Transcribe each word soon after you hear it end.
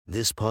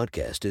This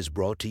podcast is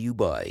brought to you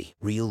by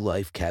Real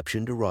Life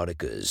Captioned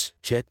Eroticas.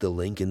 Check the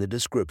link in the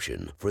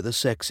description for the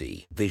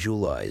sexy,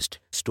 visualized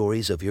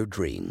stories of your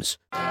dreams.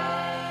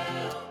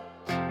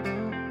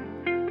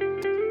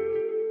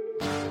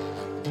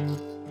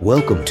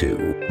 Welcome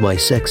to My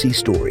Sexy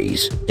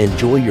Stories.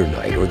 Enjoy your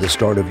night or the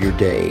start of your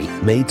day,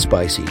 made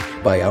spicy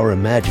by our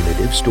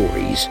imaginative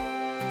stories.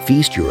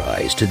 Feast your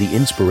eyes to the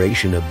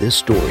inspiration of this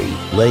story,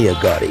 Leah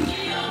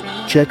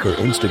Gotti. Check her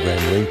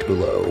Instagram linked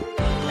below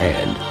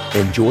and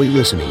enjoy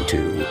listening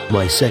to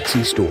My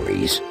Sexy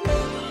Stories.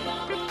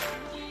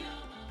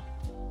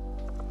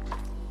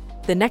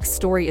 The next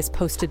story is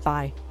posted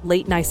by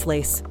Late Nice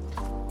Lace.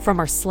 From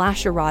our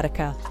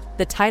 /erotica,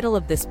 the title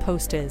of this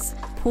post is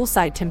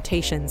Poolside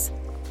Temptations.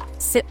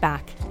 Sit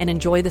back and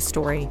enjoy the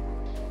story.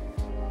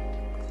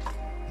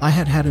 I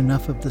had had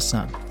enough of the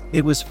sun.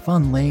 It was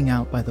fun laying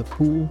out by the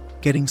pool,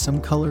 getting some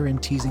color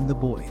and teasing the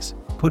boys,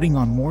 putting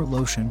on more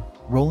lotion,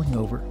 rolling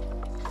over,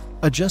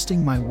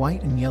 adjusting my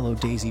white and yellow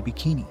daisy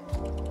bikini.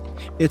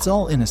 It's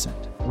all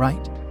innocent,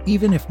 right?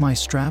 Even if my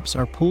straps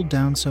are pulled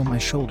down so my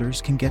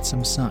shoulders can get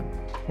some sun,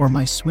 or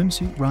my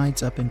swimsuit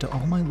rides up into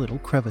all my little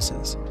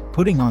crevices,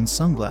 putting on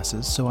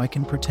sunglasses so I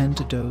can pretend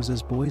to doze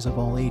as boys of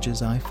all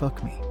ages eye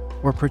fuck me,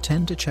 or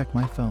pretend to check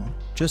my phone,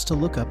 just to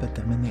look up at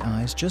them in the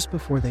eyes just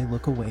before they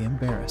look away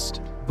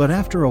embarrassed. But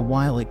after a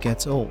while it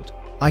gets old.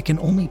 I can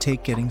only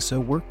take getting so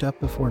worked up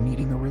before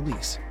needing a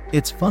release.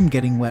 It's fun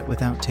getting wet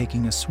without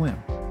taking a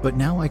swim, but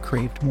now I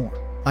craved more.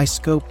 I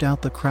scoped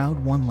out the crowd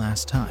one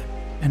last time,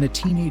 and a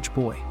teenage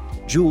boy,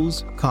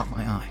 Jules, caught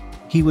my eye.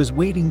 He was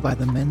waiting by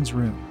the men's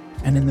room,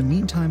 and in the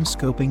meantime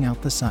scoping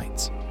out the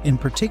sights. In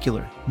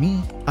particular,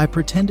 me. I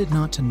pretended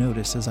not to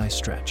notice as I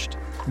stretched,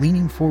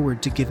 leaning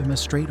forward to give him a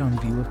straight-on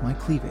view of my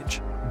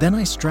cleavage. Then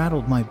I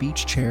straddled my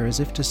beach chair as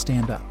if to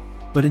stand up,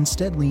 but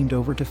instead leaned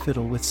over to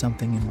fiddle with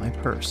something in my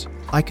purse.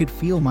 I could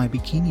feel my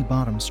bikini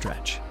bottom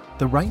stretch,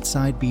 the right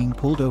side being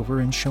pulled over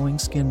and showing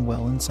skin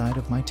well inside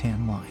of my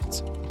tan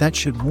lines. That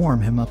should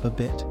warm him up a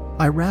bit.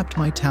 I wrapped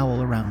my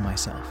towel around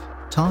myself,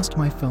 tossed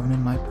my phone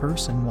in my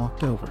purse and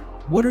walked over.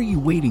 "What are you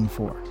waiting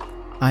for?"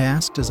 I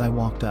asked as I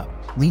walked up,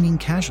 leaning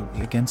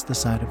casually against the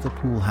side of the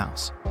pool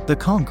house. The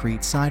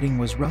concrete siding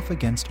was rough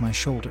against my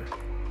shoulder,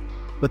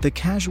 but the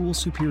casual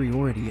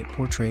superiority it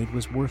portrayed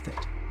was worth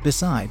it.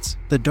 Besides,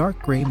 the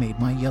dark gray made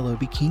my yellow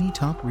bikini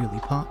top really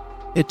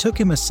pop. It took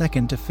him a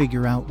second to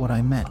figure out what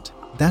I meant.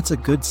 "That's a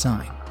good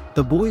sign.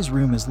 The boys'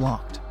 room is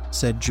locked,"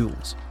 said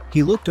Jules.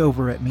 He looked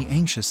over at me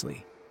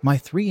anxiously, my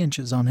 3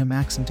 inches on him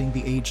accenting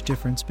the age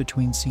difference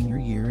between senior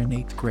year and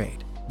 8th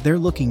grade. "They're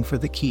looking for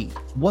the key."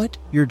 "What?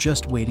 You're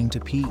just waiting to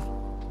pee?"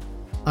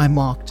 I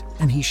mocked,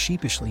 and he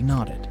sheepishly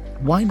nodded.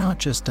 "Why not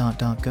just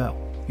go?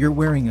 You're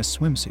wearing a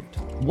swimsuit."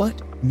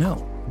 "What?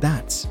 No,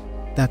 that's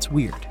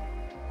weird."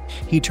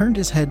 He turned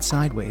his head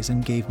sideways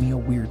and gave me a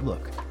weird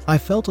look. I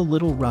felt a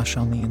little rush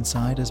on the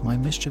inside as my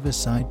mischievous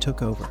side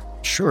took over.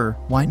 "Sure,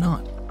 why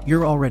not?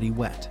 You're already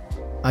wet."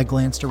 I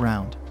glanced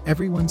around.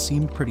 Everyone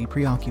seemed pretty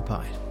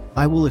preoccupied.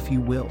 "I will if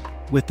you will."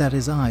 With that,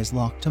 his eyes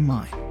locked to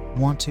mine.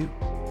 "Want to?"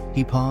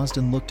 He paused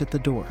and looked at the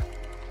door,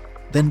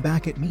 then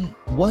back at me.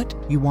 "What?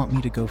 You want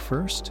me to go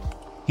first?"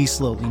 He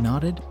slowly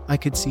nodded. I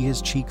could see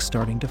his cheeks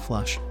starting to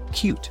flush.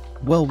 "Cute.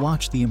 Well,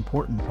 watch the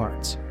important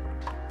parts."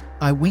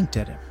 I winked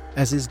at him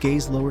as his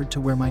gaze lowered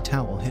to where my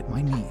towel hit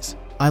my knees.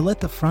 I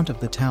let the front of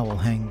the towel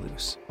hang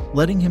loose,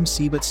 letting him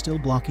see but still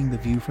blocking the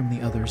view from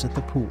the others at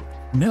the pool.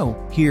 "No,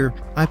 here."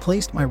 I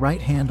placed my right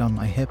hand on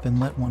my hip and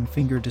let one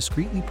finger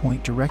discreetly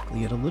point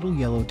directly at a little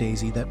yellow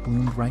daisy that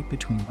bloomed right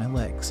between my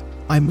legs.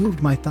 I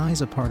moved my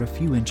thighs apart a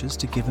few inches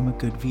to give him a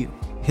good view.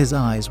 His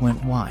eyes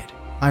went wide.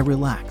 I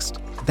relaxed.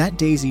 That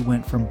daisy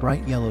went from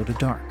bright yellow to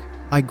dark.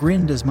 I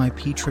grinned as my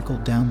pee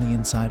trickled down the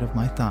inside of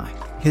my thigh.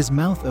 His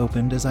mouth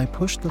opened as I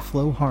pushed the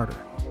flow harder,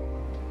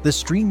 the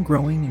stream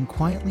growing and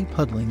quietly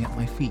puddling at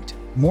my feet.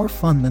 More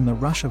fun than the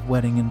rush of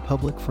wetting in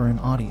public for an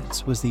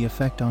audience was the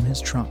effect on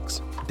his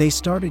trunks. They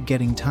started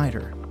getting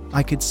tighter.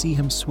 I could see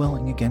him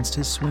swelling against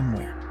his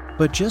swimwear.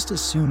 But just as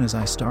soon as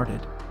I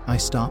started, I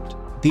stopped.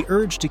 The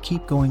urge to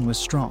keep going was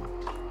strong,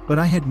 but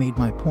I had made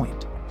my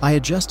point. I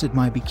adjusted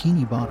my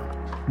bikini bottom,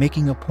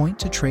 making a point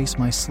to trace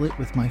my slit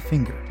with my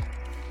finger,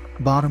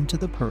 bottom to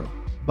the pearl.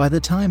 By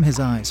the time his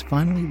eyes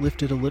finally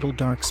lifted, a little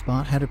dark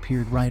spot had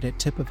appeared right at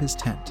tip of his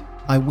tent.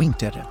 I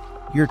winked at him.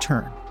 "Your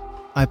turn."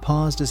 I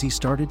paused as he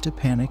started to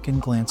panic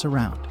and glance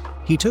around.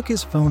 He took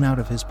his phone out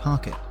of his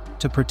pocket,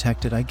 to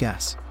protect it I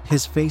guess.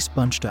 His face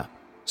bunched up,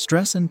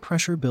 stress and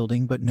pressure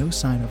building but no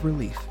sign of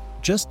relief.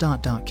 Just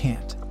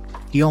can't.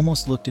 He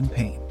almost looked in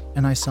pain,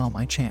 and I saw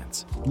my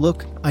chance.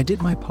 "Look, I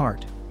did my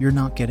part. You're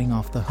not getting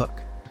off the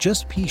hook.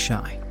 Just pee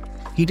shy."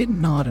 He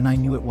didn't nod and I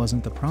knew it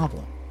wasn't the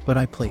problem, but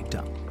I played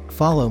dumb.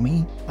 "Follow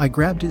me." I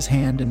grabbed his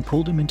hand and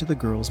pulled him into the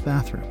girls'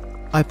 bathroom.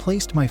 I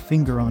placed my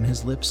finger on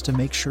his lips to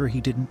make sure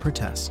he didn't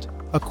protest.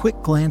 A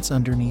quick glance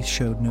underneath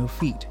showed no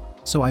feet,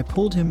 so I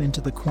pulled him into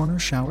the corner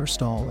shower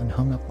stall and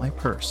hung up my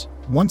purse.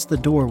 Once the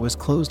door was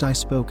closed, I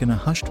spoke in a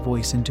hushed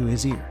voice into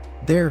his ear.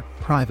 "There,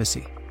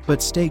 privacy.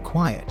 But stay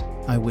quiet,"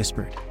 I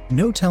whispered.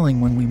 "No telling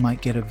when we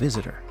might get a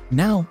visitor."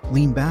 Now,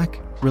 lean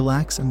back,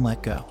 relax, and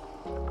let go.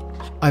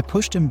 I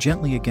pushed him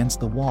gently against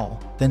the wall,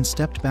 then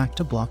stepped back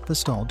to block the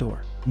stall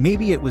door.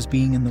 Maybe it was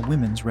being in the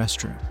women's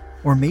restroom,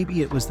 or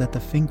maybe it was that the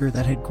finger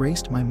that had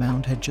graced my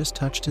mound had just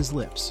touched his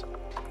lips.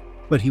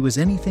 But he was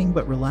anything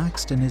but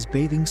relaxed, and his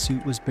bathing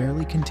suit was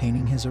barely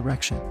containing his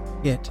erection.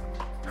 "It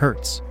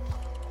hurts,"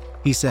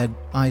 he said,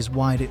 eyes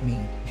wide at me.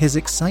 His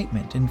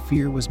excitement and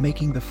fear was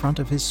making the front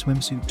of his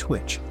swimsuit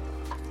twitch.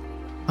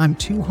 "I'm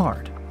too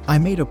hard." I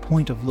made a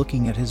point of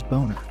looking at his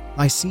boner.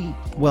 "I see.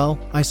 Well,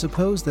 I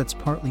suppose that's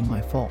partly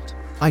my fault.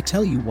 I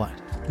tell you what,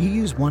 you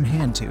use one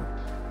hand to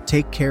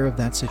take care of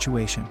that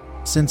situation.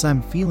 Since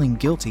I'm feeling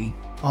guilty,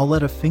 I'll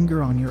let a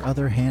finger on your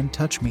other hand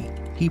touch me."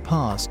 He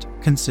paused,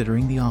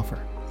 considering the offer.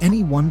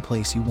 "Any one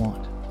place you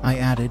want," I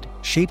added,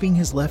 shaping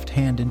his left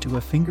hand into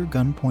a finger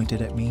gun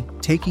pointed at me,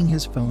 taking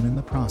his phone in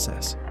the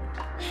process,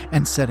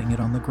 and setting it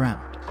on the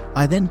ground.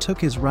 I then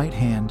took his right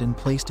hand and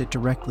placed it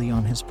directly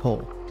on his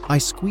pole. I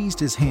squeezed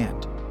his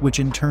hand, which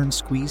in turn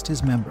squeezed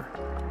his member,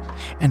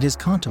 and his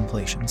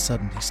contemplation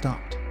suddenly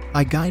stopped.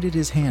 I guided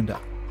his hand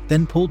up,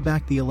 then pulled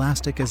back the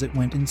elastic as it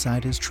went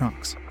inside his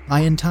trunks.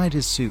 I untied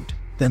his suit,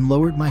 then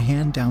lowered my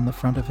hand down the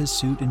front of his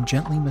suit and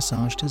gently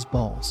massaged his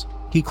balls.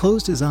 He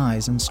closed his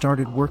eyes and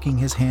started working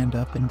his hand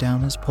up and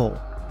down his pole.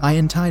 I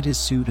untied his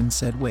suit and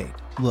said, "Wait,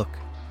 look."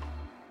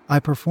 I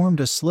performed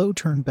a slow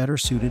turn better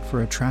suited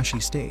for a trashy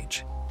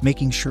stage,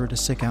 making sure to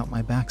stick out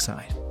my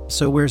backside.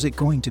 "So where's it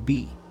going to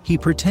be?" He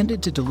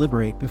pretended to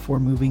deliberate before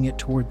moving it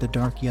toward the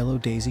dark yellow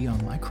daisy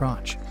on my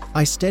crotch.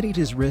 I steadied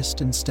his wrist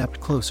and stepped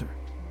closer,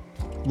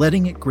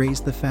 letting it graze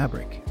the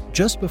fabric.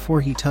 Just before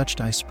he touched,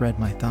 I spread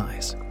my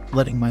thighs,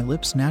 letting my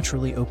lips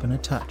naturally open a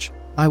touch.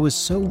 I was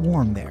so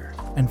warm there,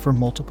 and for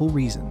multiple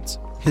reasons.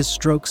 His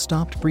stroke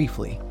stopped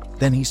briefly,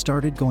 then he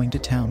started going to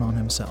town on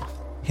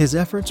himself. His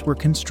efforts were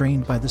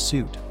constrained by the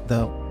suit,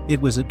 though.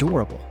 It was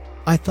adorable.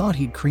 I thought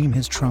he'd cream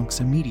his trunks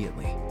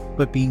immediately,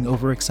 but being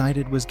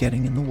overexcited was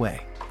getting in the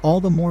way. All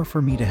the more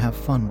for me to have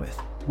fun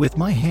with. With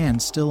my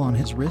hand still on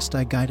his wrist,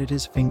 I guided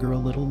his finger a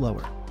little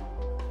lower,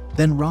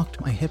 then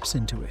rocked my hips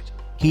into it.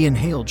 He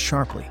inhaled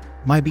sharply.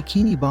 My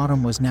bikini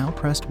bottom was now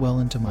pressed well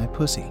into my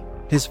pussy,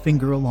 his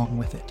finger along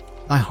with it.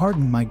 I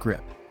hardened my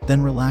grip,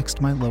 then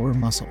relaxed my lower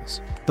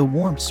muscles. The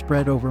warmth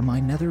spread over my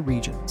nether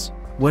regions,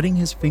 wetting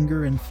his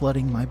finger and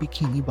flooding my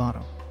bikini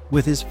bottom.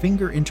 With his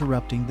finger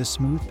interrupting the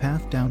smooth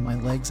path down my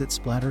legs, it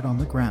splattered on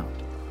the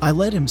ground. I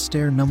let him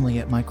stare numbly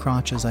at my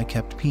crotch as I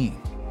kept peeing.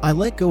 I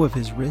let go of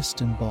his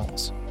wrist and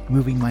balls,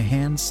 moving my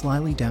hands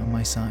slyly down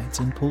my sides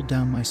and pulled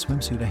down my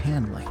swimsuit a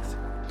hand length,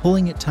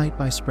 pulling it tight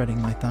by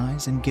spreading my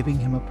thighs and giving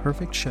him a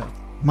perfect show.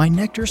 My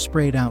nectar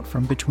sprayed out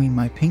from between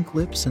my pink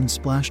lips and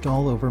splashed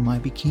all over my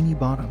bikini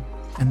bottom,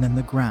 and then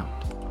the ground.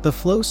 The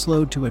flow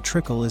slowed to a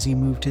trickle as he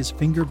moved his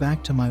finger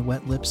back to my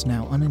wet lips,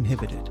 now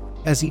uninhibited.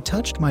 As he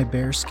touched my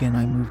bare skin,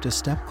 I moved a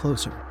step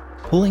closer,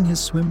 pulling his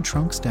swim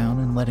trunks down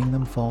and letting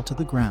them fall to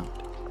the ground.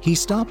 He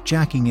stopped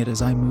jacking it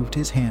as I moved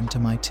his hand to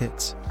my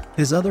tits.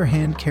 His other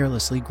hand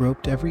carelessly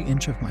groped every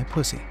inch of my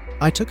pussy.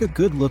 I took a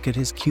good look at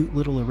his cute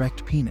little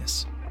erect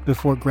penis,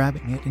 before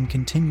grabbing it and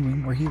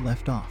continuing where he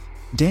left off.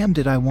 Damn,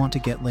 did I want to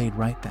get laid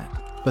right then.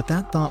 But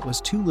that thought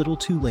was too little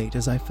too late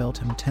as I felt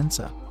him tense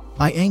up.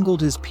 I angled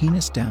his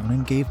penis down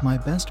and gave my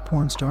best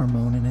porn star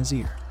moan in his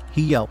ear.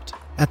 He yelped.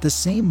 At the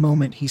same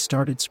moment, he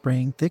started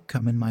spraying thick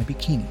cum in my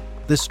bikini.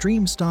 The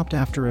stream stopped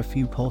after a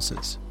few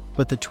pulses,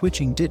 but the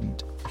twitching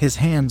didn't. His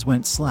hands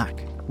went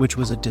slack, which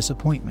was a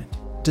disappointment.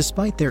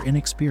 Despite their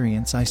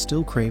inexperience, I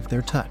still craved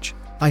their touch.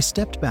 I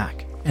stepped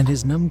back, and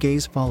his numb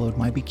gaze followed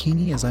my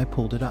bikini as I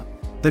pulled it up.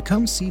 The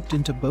cum seeped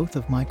into both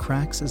of my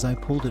cracks as I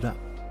pulled it up,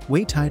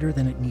 way tighter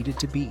than it needed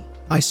to be.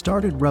 I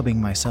started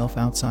rubbing myself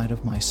outside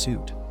of my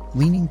suit,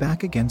 leaning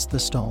back against the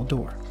stall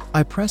door.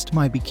 I pressed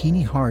my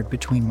bikini hard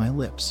between my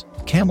lips.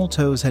 Camel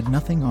toes had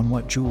nothing on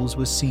what Jules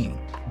was seeing.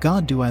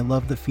 God, do I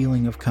love the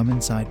feeling of cum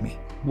inside me.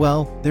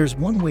 Well, there's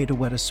one way to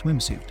wet a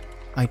swimsuit,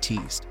 I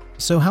teased.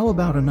 So how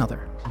about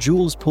another?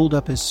 Jules pulled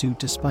up his suit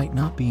despite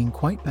not being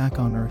quite back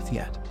on Earth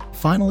yet.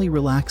 Finally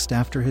relaxed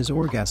after his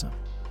orgasm.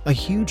 A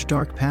huge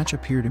dark patch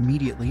appeared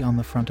immediately on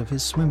the front of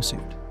his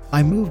swimsuit.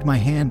 I moved my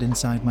hand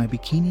inside my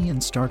bikini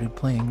and started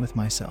playing with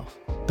myself.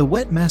 The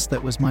wet mess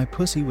that was my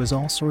pussy was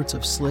all sorts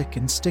of slick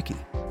and sticky,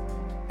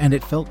 and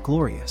it felt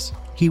glorious.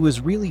 He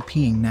was really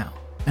peeing now,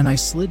 and I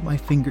slid my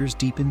fingers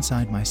deep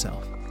inside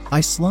myself.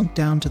 I slunk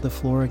down to the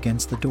floor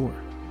against the door,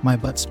 my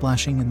butt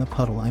splashing in the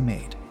puddle I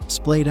made.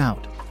 Splayed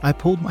out, I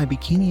pulled my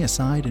bikini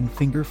aside and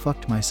finger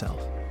fucked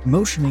myself.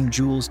 Motioning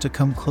Jules to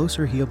come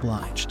closer, he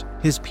obliged.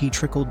 His pee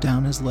trickled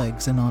down his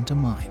legs and onto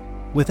mine.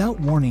 Without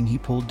warning, he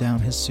pulled down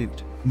his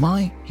suit.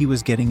 He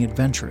was getting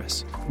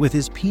adventurous. With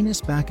his penis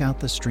back out,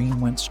 the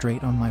stream went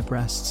straight on my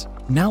breasts.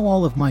 Now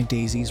all of my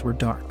daisies were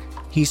dark.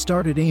 He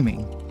started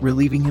aiming,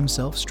 relieving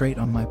himself straight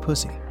on my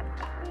pussy,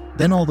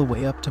 then all the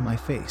way up to my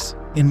face.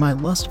 In my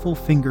lustful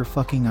finger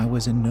fucking, I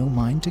was in no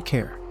mind to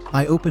care.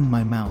 I opened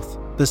my mouth,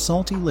 the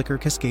salty liquor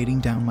cascading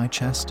down my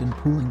chest and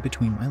pooling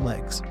between my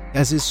legs.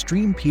 As his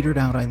stream petered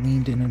out, I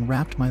leaned in and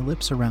wrapped my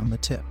lips around the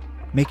tip,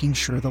 making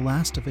sure the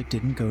last of it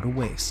didn't go to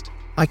waste.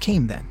 I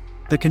came then,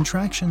 The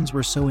contractions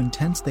were so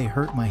intense they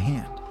hurt my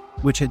hand,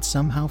 which had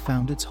somehow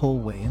found its whole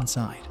way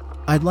inside.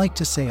 I'd like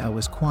to say I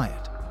was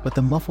quiet, but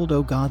the muffled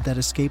 "oh God" that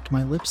escaped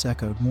my lips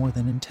echoed more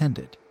than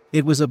intended.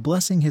 It was a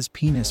blessing his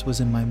penis was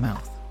in my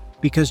mouth,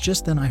 because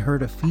just then I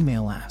heard a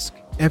female ask,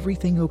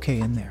 "Everything okay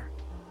in there?"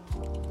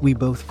 We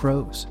both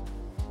froze,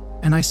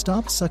 and I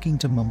stopped sucking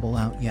to mumble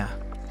out, "Yeah.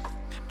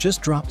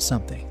 Just dropped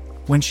something."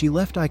 When she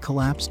left, I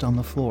collapsed on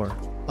the floor,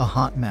 a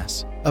hot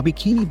mess, a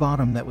bikini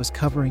bottom that was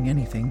covering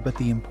anything but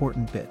the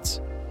important bits,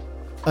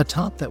 a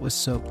top that was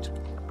soaked,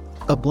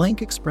 a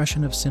blank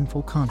expression of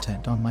sinful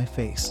content on my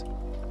face,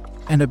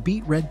 and a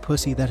beet red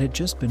pussy that had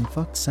just been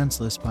fucked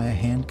senseless by a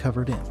hand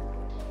covered in,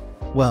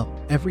 well,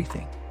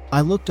 everything.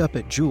 I looked up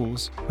at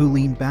Jules, who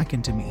leaned back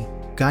into me,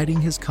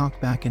 guiding his cock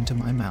back into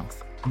my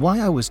mouth. Why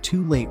I was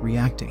too late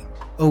reacting.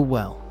 Oh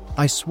well.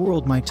 I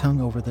swirled my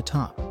tongue over the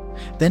top,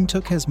 then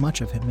took as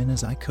much of him in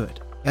as I could.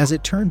 As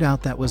it turned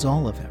out, that was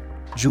all of him.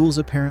 Jules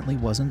apparently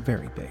wasn't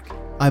very big.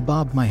 I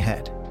bobbed my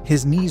head.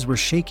 His knees were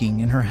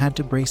shaking and he had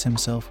to brace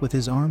himself with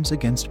his arms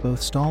against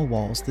both stall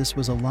walls. This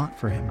was a lot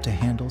for him to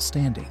handle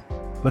standing,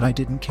 but I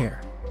didn't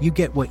care. You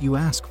get what you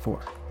ask for.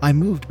 I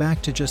moved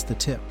back to just the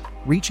tip,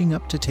 reaching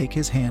up to take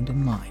his hand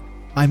in mine.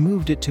 I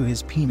moved it to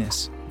his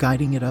penis,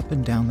 guiding it up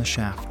and down the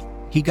shaft.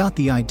 He got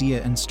the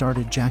idea and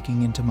started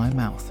jacking into my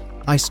mouth.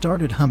 I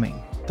started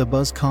humming. The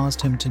buzz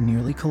caused him to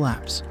nearly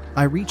collapse.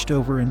 I reached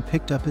over and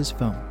picked up his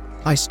phone.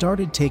 I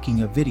started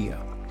taking a video,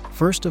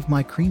 first of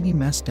my creamy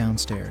mess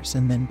downstairs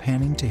and then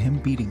panning to him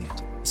beating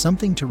it.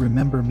 "Something to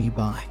remember me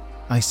by,"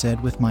 I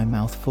said with my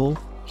mouth full.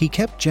 He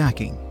kept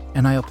jacking,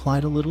 and I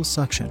applied a little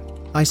suction.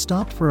 I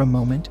stopped for a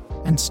moment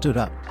and stood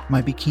up,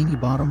 my bikini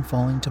bottom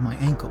falling to my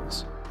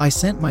ankles. I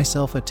sent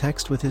myself a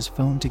text with his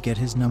phone to get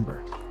his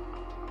number,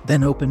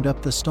 then opened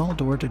up the stall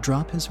door to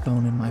drop his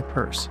phone in my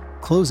purse.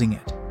 Closing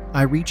it,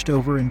 I reached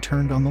over and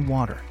turned on the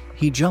water.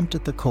 He jumped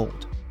at the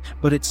cold,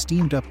 but it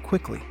steamed up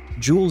quickly.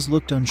 Jules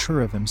looked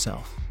unsure of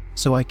himself,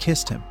 so I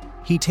kissed him.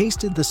 He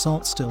tasted the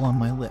salt still on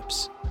my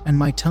lips, and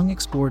my tongue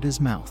explored his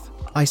mouth.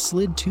 I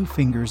slid 2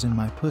 fingers in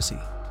my pussy,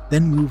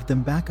 then moved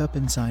them back up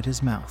inside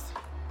his mouth,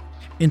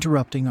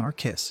 interrupting our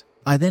kiss.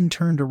 I then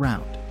turned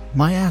around.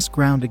 My ass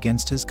ground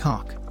against his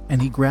cock,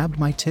 and he grabbed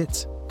my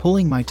tits,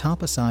 pulling my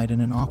top aside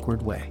in an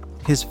awkward way.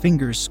 His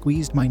fingers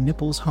squeezed my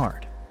nipples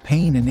hard,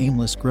 pain and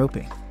aimless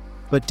groping.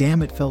 But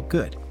damn, it felt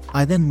good.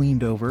 I then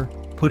leaned over,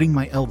 putting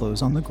my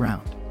elbows on the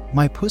ground.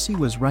 My pussy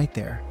was right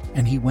there,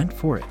 and he went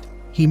for it.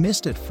 He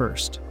missed at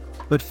first,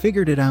 but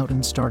figured it out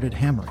and started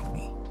hammering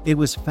me. It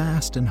was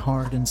fast and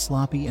hard and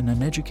sloppy and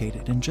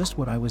uneducated and just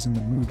what I was in the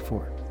mood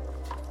for.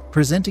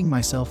 Presenting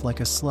myself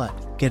like a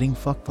slut, getting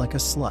fucked like a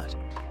slut,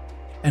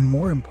 and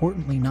more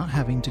importantly, not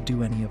having to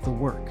do any of the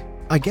work.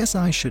 I guess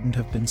I shouldn't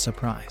have been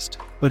surprised,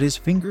 but his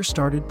finger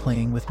started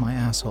playing with my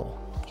asshole.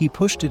 He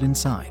pushed it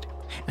inside,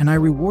 and I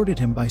rewarded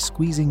him by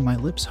squeezing my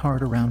lips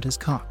hard around his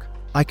cock.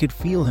 I could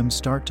feel him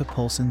start to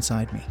pulse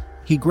inside me.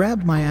 He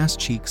grabbed my ass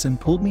cheeks and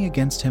pulled me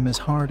against him as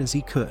hard as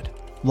he could,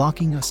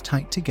 locking us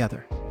tight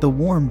together. The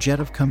warm jet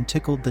of cum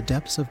tickled the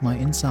depths of my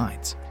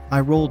insides. I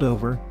rolled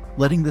over,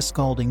 letting the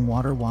scalding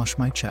water wash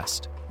my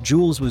chest.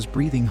 Jules was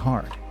breathing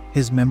hard.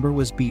 His member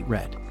was beet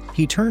red.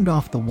 He turned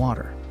off the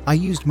water. I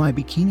used my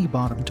bikini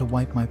bottom to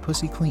wipe my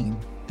pussy clean,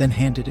 then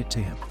handed it to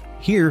him.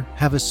 "Here,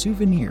 have a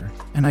souvenir,"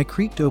 and I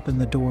creaked open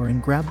the door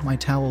and grabbed my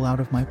towel out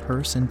of my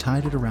purse and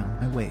tied it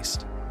around my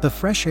waist. The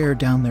fresh air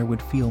down there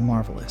would feel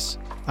marvelous.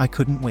 I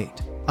couldn't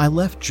wait. I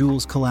left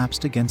Jules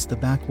collapsed against the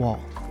back wall,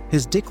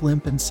 his dick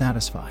limp and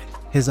satisfied,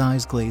 his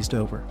eyes glazed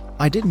over.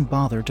 I didn't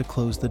bother to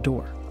close the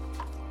door.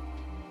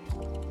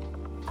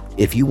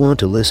 If you want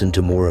to listen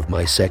to more of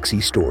my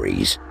sexy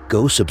stories,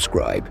 go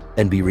subscribe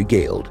and be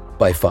regaled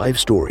by 5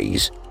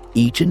 stories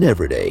each and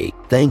every day.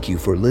 Thank you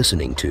for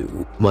listening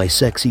to My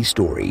Sexy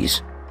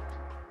Stories.